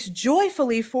space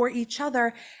joyfully for each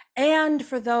other and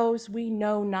for those we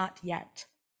know not yet?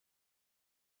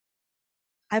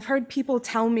 I've heard people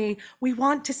tell me, we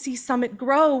want to see Summit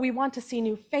grow, we want to see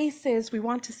new faces, we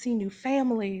want to see new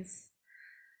families.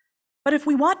 But if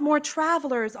we want more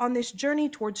travelers on this journey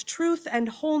towards truth and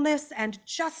wholeness and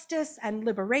justice and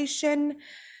liberation,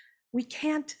 we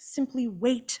can't simply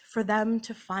wait for them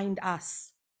to find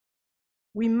us.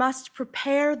 We must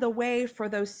prepare the way for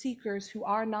those seekers who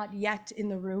are not yet in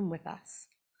the room with us.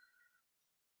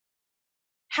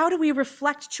 How do we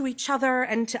reflect to each other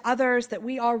and to others that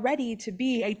we are ready to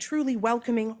be a truly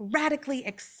welcoming, radically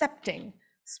accepting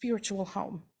spiritual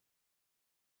home?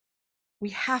 We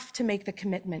have to make the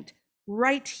commitment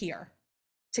right here,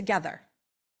 together.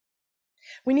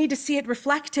 We need to see it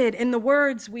reflected in the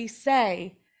words we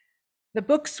say, the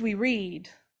books we read,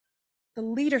 the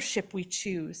leadership we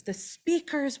choose, the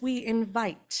speakers we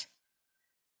invite.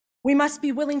 We must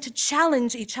be willing to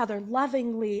challenge each other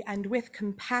lovingly and with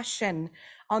compassion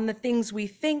on the things we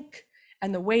think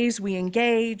and the ways we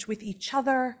engage with each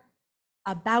other,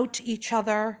 about each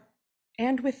other,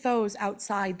 and with those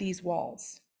outside these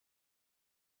walls.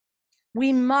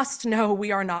 We must know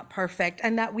we are not perfect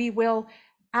and that we will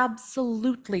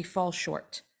absolutely fall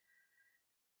short.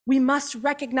 We must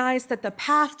recognize that the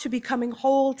path to becoming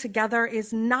whole together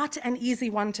is not an easy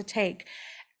one to take,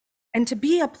 and to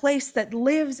be a place that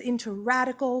lives into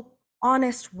radical,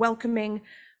 honest welcoming,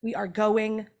 we are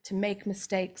going to make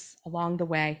mistakes along the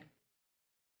way.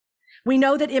 We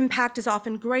know that impact is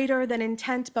often greater than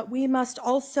intent, but we must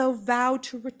also vow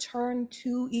to return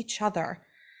to each other,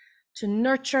 to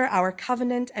nurture our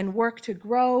covenant and work to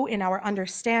grow in our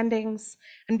understandings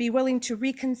and be willing to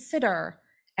reconsider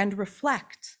and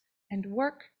reflect and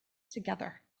work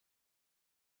together.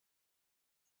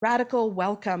 Radical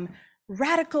welcome,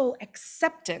 radical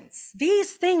acceptance.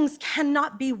 These things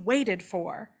cannot be waited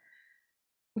for.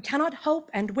 We cannot hope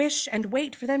and wish and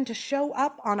wait for them to show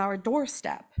up on our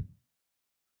doorstep.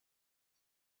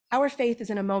 Our faith is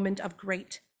in a moment of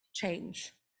great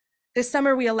change. This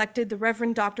summer, we elected the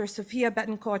Reverend Dr. Sophia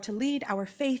Betancourt to lead our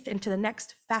faith into the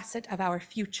next facet of our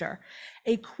future,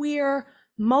 a queer,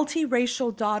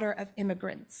 multiracial daughter of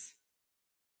immigrants,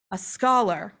 a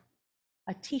scholar,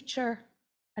 a teacher,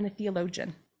 and a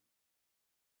theologian.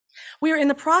 We are in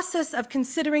the process of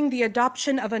considering the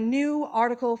adoption of a new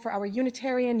article for our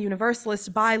Unitarian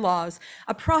Universalist bylaws,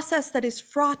 a process that is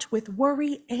fraught with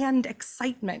worry and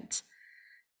excitement.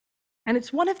 And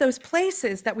it's one of those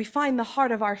places that we find the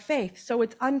heart of our faith, so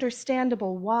it's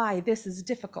understandable why this is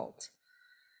difficult.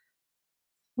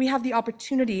 We have the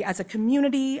opportunity as a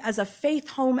community, as a faith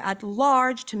home at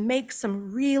large, to make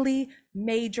some really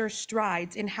major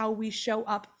strides in how we show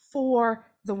up for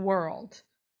the world,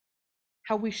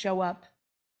 how we show up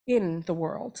in the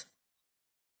world.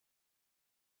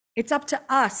 It's up to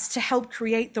us to help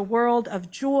create the world of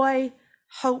joy,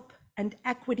 hope, and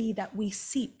equity that we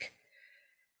seek.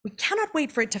 We cannot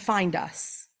wait for it to find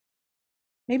us.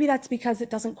 Maybe that's because it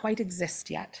doesn't quite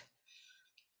exist yet.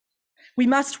 We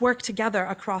must work together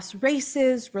across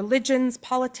races, religions,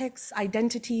 politics,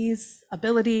 identities,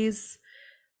 abilities,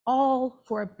 all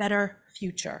for a better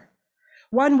future.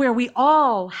 One where we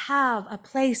all have a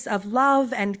place of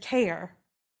love and care.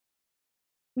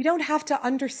 We don't have to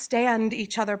understand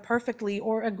each other perfectly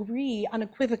or agree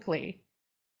unequivocally,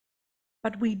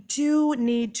 but we do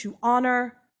need to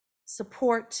honor,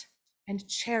 support, and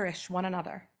cherish one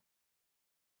another.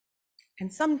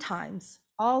 And sometimes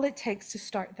all it takes to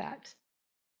start that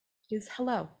is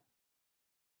hello.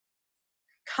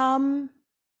 Come,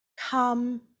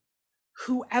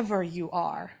 whoever you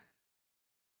are.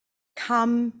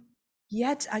 Come,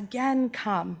 yet again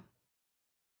come.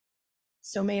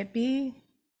 So may it be,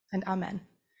 and amen.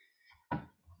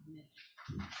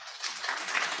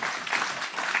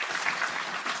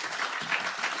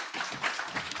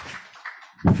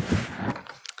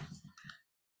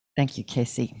 Thank you,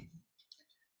 Casey.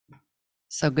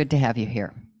 So good to have you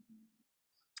here.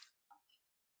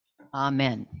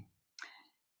 Amen.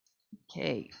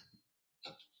 Okay.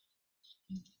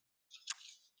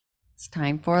 It's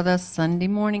time for the Sunday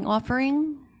morning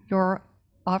offering. Your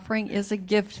offering is a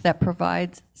gift that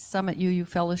provides Summit UU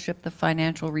Fellowship the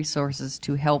financial resources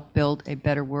to help build a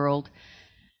better world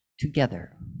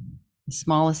together. The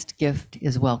smallest gift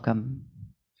is welcome.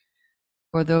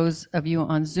 For those of you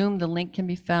on Zoom, the link can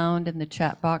be found in the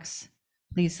chat box.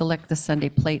 Please select the Sunday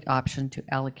plate option to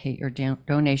allocate your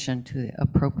donation to the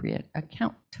appropriate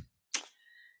account.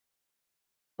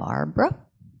 Barbara?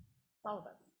 All of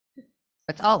us.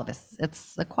 It's all of us.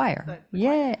 It's the choir. The choir.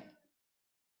 Yeah.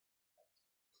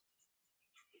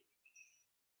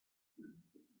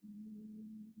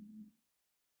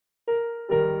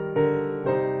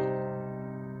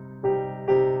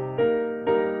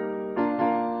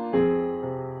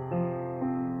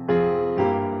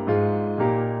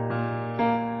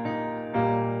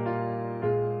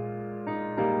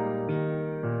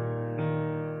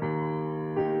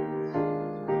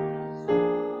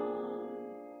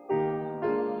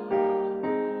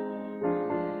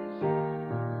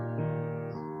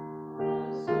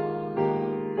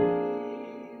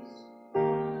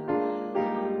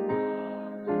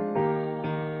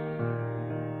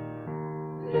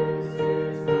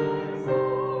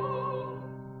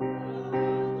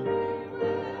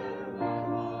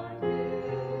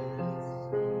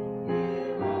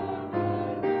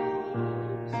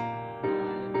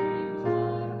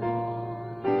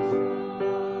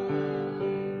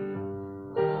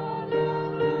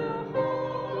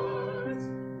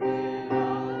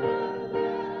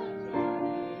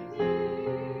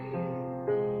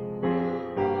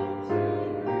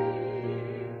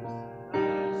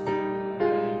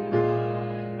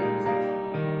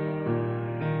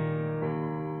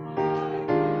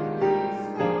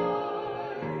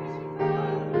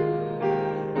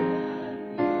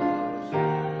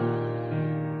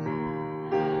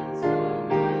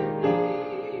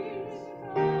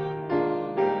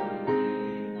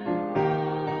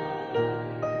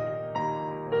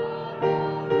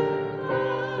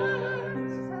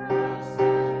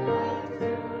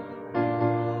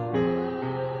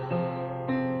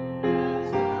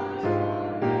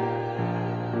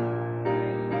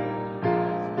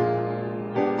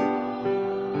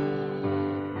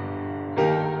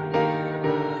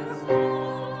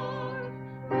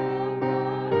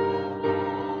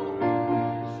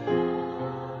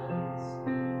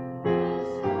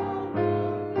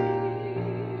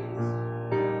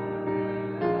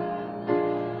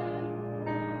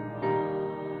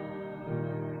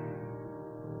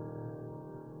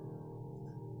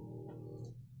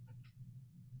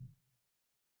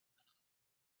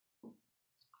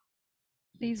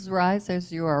 Please rise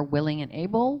as you are willing and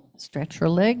able. Stretch your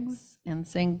legs and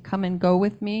sing Come and Go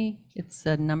With Me. It's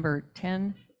number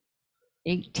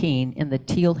 1018 in the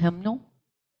teal hymnal.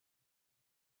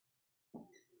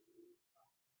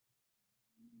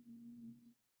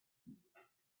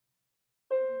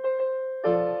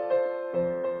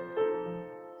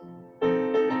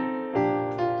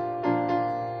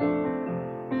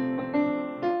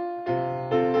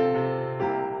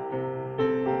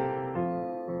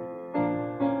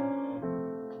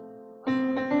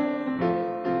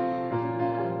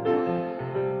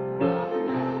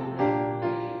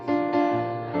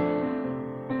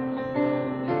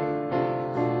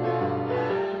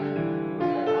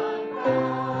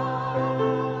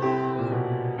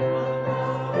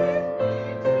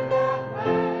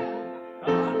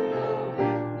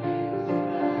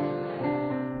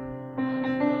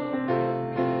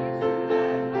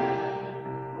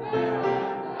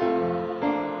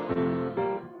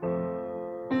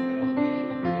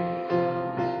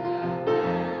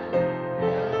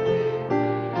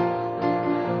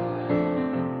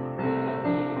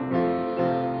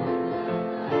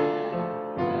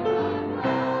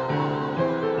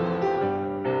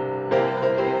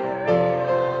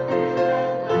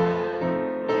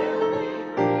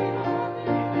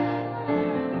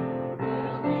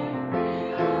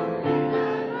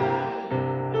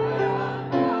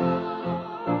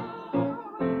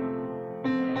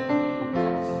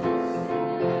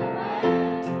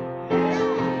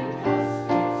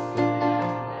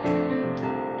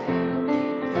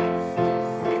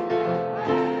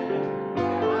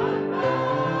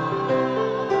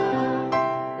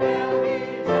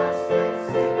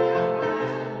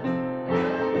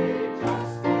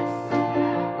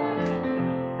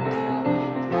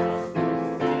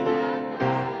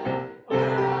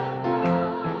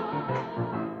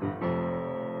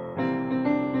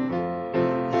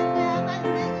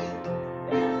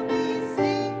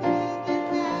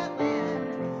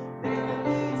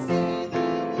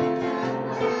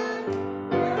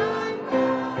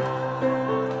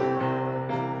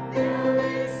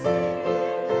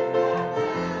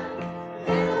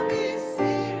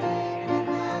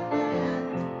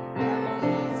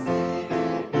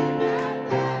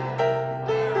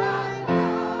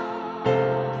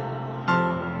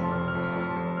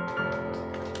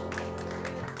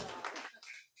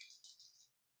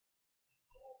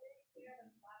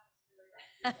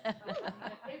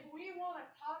 If we want to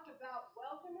talk about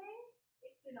welcoming,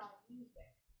 it's in our music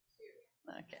too.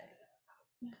 Okay.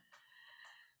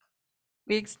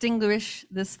 We extinguish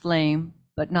this flame,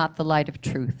 but not the light of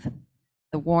truth,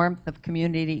 the warmth of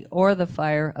community, or the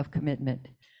fire of commitment.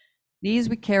 These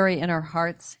we carry in our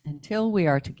hearts until we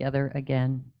are together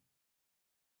again.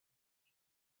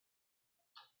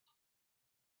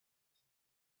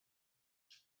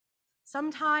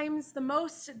 Sometimes the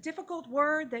most difficult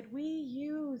word that we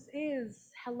use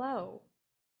is hello.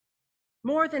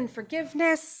 More than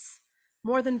forgiveness,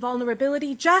 more than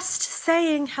vulnerability, just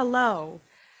saying hello,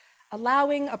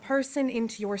 allowing a person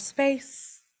into your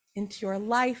space, into your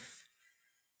life,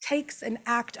 takes an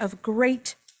act of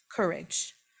great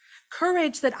courage.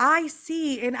 Courage that I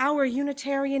see in our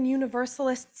Unitarian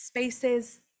Universalist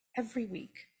spaces every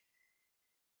week.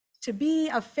 To be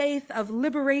a faith of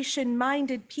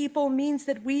liberation-minded people means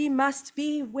that we must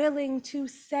be willing to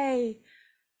say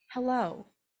hello.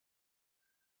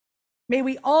 May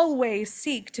we always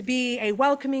seek to be a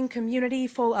welcoming community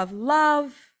full of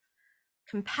love,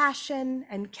 compassion,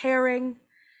 and caring.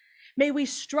 May we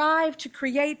strive to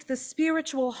create the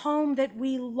spiritual home that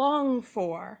we long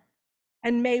for.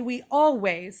 And may we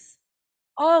always,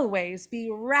 always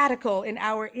be radical in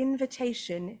our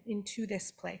invitation into this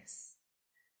place.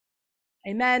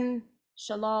 Amen.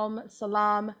 Shalom,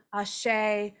 salam,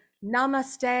 ashe,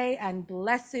 namaste, and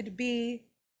blessed be.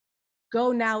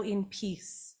 Go now in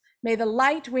peace. May the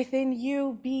light within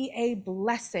you be a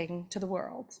blessing to the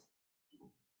world.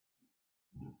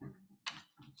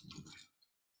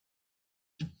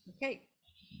 Okay.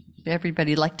 Would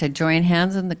everybody like to join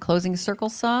hands in the closing circle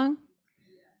song?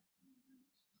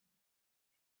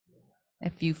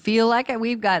 If you feel like it,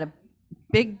 we've got a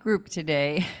big group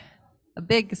today, a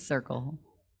big circle,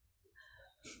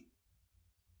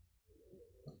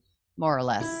 more or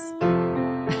less.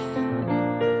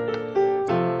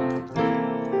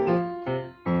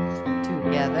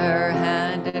 Together,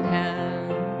 hand in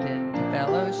hand, into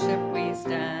fellowship we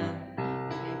stand.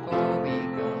 Before we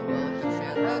go, we'll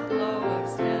share the glow of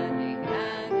standing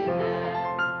hand in hand.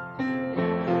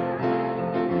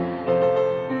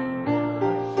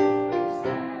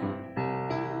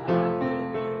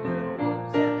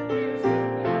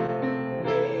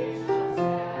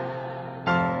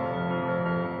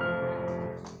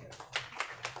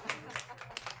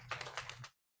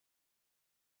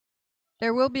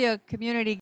 There will be a community